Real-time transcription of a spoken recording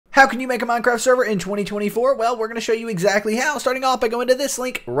How can you make a Minecraft server in 2024? Well, we're going to show you exactly how, starting off by going to this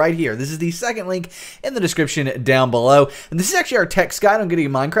link right here. This is the second link in the description down below. And this is actually our text guide on getting a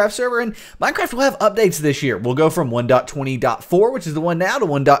Minecraft server. And Minecraft will have updates this year. We'll go from 1.20.4, which is the one now, to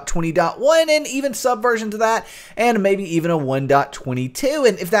 1.20.1, and even subversions of that, and maybe even a 1.22.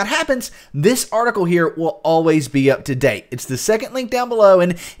 And if that happens, this article here will always be up to date. It's the second link down below,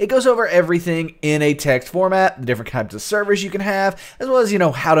 and it goes over everything in a text format, the different types of servers you can have, as well as,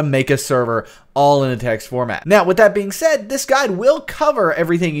 how to make a server all in a text format. Now, with that being said, this guide will cover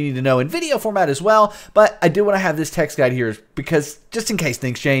everything you need to know in video format as well, but I do want to have this text guide here because just in case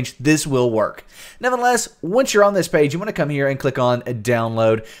things change, this will work. Nevertheless, once you're on this page, you want to come here and click on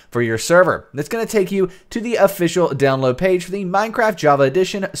download for your server. That's going to take you to the official download page for the Minecraft Java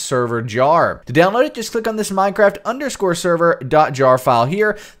Edition server jar. To download it, just click on this Minecraft_server.jar file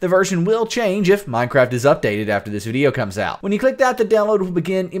here. The version will change if Minecraft is updated after this video comes out. When you click that, the download will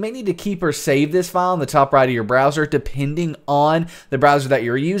begin. You may need to keep or save this file in the top right of your browser, depending on the browser that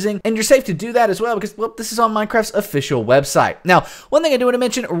you're using. And you're safe to do that as well because, well, this is on Minecraft's official website. Now, one thing I do want to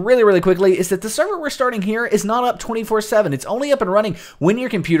mention really quickly is that the server we're starting here is not up 24/7. It's only up and running when your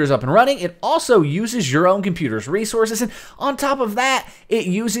computer's up and running. It also uses your own computer's resources. And on top of that, it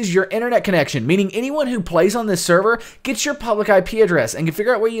uses your internet connection, meaning anyone who plays on this server gets your public IP address and can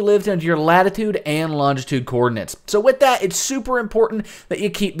figure out where you live down to your latitude and longitude coordinates. So with that, it's super important that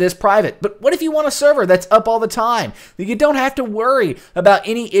you keep this private. But what if you want a server that's up all the time? You don't have to worry about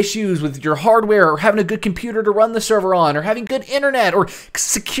any issues with your hardware or having a good computer to run the server on or having good internet or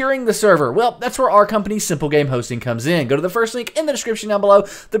securing the server. Well, that's where our company SimpleGameHosting comes in. Go to the first link in the description down below,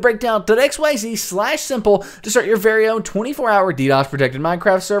 the breakdown.xyz/simple to start your very own 24-hour DDoS Protected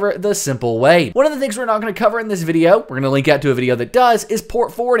Minecraft server the simple way. One of the things we're not going to cover in this video, we're going to link out to a video that does, is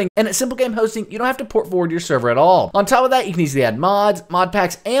port forwarding. And at SimpleGameHosting, you don't have to port forward your server at all. On top of that, you can easily add mods, mod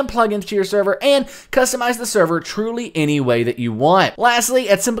packs, and plugins to your server and customize the server truly any way that you want. Lastly,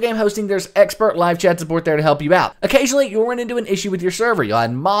 at SimpleGameHosting, there's expert live chat support there to help you out. Occasionally, you'll run into an issue with your server. You'll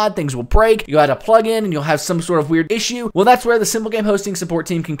add mod, things will break, you'll add a plugin, and you'll have some sort of weird issue. Well, that's where the SimpleGameHosting support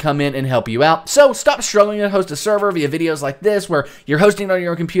team can come in and help you out. So stop struggling to host a server via videos like this where you're hosting it on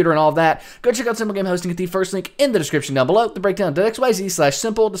your own computer and all of that. Go check out SimpleGameHosting at the first link in the description down below, the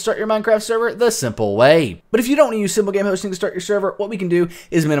breakdown.xyz/simple to start your Minecraft server the simple way. But if you don't want to use SimpleGameHosting to start your server, what we can do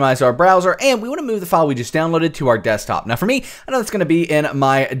is minimize our browser, and we want to move the file we just downloaded to our desktop. Now for me, I know it's going to be in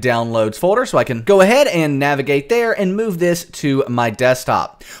my downloads folder, so I can go ahead and navigate there and move this to my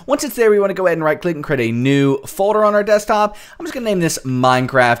desktop. Once it's there, we want to go ahead and right click and create a new folder on our desktop. I'm just going to name this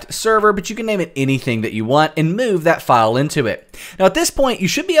Minecraft server, but you can name it anything that you want and move that file into it. Now at this point, you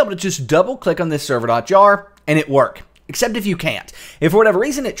should be able to just double click on this server.jar and it work. Except if you can't. If for whatever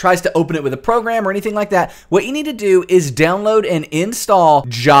reason it tries to open it with a program or anything like that, what you need to do is download and install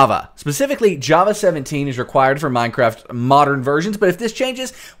Java. Specifically, Java 17 is required for Minecraft modern versions, but if this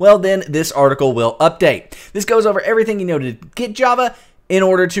changes, well then this article will update. This goes over everything you know to get Java in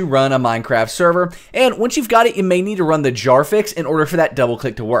order to run a Minecraft server. And once you've got it, you may need to run the jar fix in order for that double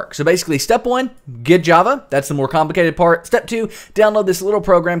click to work. So basically, step 1, get Java. That's the more complicated part. Step 2, download this little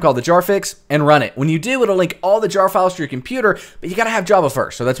program called the jar fix and run it. When you do, it'll link all the jar files to your computer, but you gotta have Java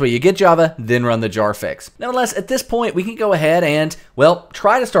first. So that's why you get Java, then run the jar fix. Nevertheless, at this point, we can go ahead and, well,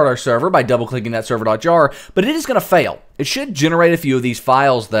 try to start our server by double clicking that server.jar, but it is gonna fail. It should generate a few of these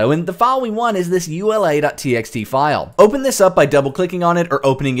files though, and the file we want is this ula.txt file. Open this up by double clicking on it or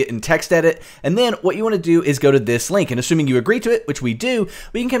opening it in text edit, and then what you want to do is go to this link, and assuming you agree to it, which we do,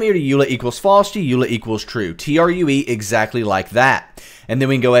 we can come here to eula equals false to eula equals true, TRUE, exactly like that. And then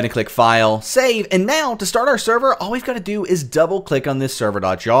we can go ahead and click File, Save, and now to start our server, all we've got to do is double click on this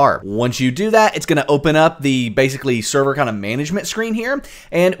server.jar. Once you do that, it's going to open up the basically server kind of management screen here,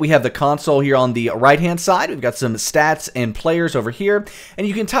 and we have the console here on the right hand side. We've got some stats and players over here, and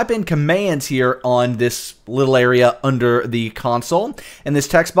you can type in commands here on this little area under the console. In this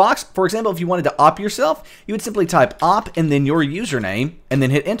text box, for example, if you wanted to op yourself, you would simply type op and then your username and then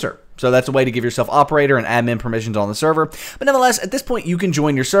hit enter. So that's a way to give yourself operator and admin permissions on the server. But nevertheless, at this point, you can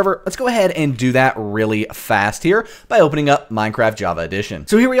join your server. Let's go ahead and do that really fast here by opening up Minecraft Java Edition.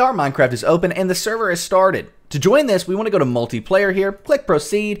 So here we are, Minecraft is open and the server is started. To join this, we want to go to multiplayer here, click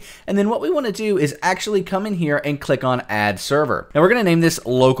proceed, and then what we want to do is actually come in here and click on add server. Now we're going to name this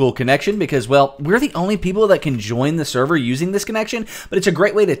local connection because, well, we're the only people that can join the server using this connection, but it's a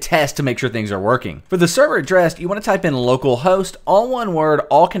great way to test to make sure things are working. For the server address, you want to type in localhost, all one word,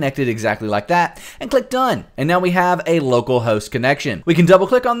 all connected exactly like that, and click done. And now we have a local host connection. We can double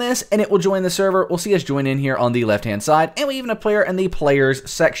click on this and it will join the server. We'll see us join in here on the left hand side, and we even have a player in the players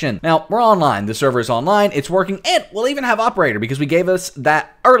section. Now we're online, the server is online, it's working working, and we'll even have operator because we gave us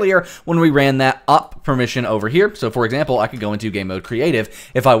that earlier when we ran that up permission over here. So for example, I could go into game mode creative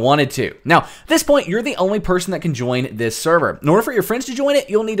if I wanted to. Now, at this point, you're the only person that can join this server. In order for your friends to join it,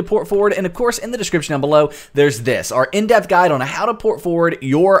 you'll need to port forward, and of course, in the description down below, there's this, our in-depth guide on how to port forward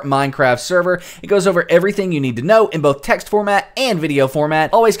your Minecraft server. It goes over everything you need to know in both text format and video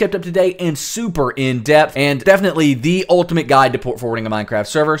format, always kept up to date and super in-depth, and definitely the ultimate guide to port forwarding a Minecraft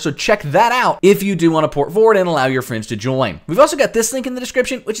server. So check that out if you do want to port forward and allow your friends to join. We've also got this link in the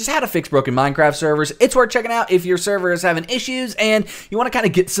description, which is how to fix broken Minecraft servers. It's worth checking out if your server is having issues and you want to kind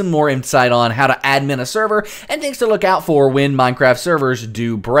of get some more insight on how to admin a server and things to look out for when Minecraft servers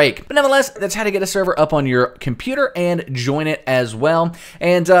do break. But nevertheless, that's how to get a server up on your computer and join it as well.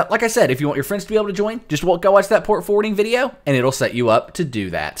 And like I said, if you want your friends to be able to join, just go watch that port forwarding video and it'll set you up to do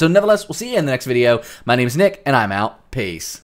that. So nevertheless, we'll see you in the next video. My name is Nick and I'm out. Peace.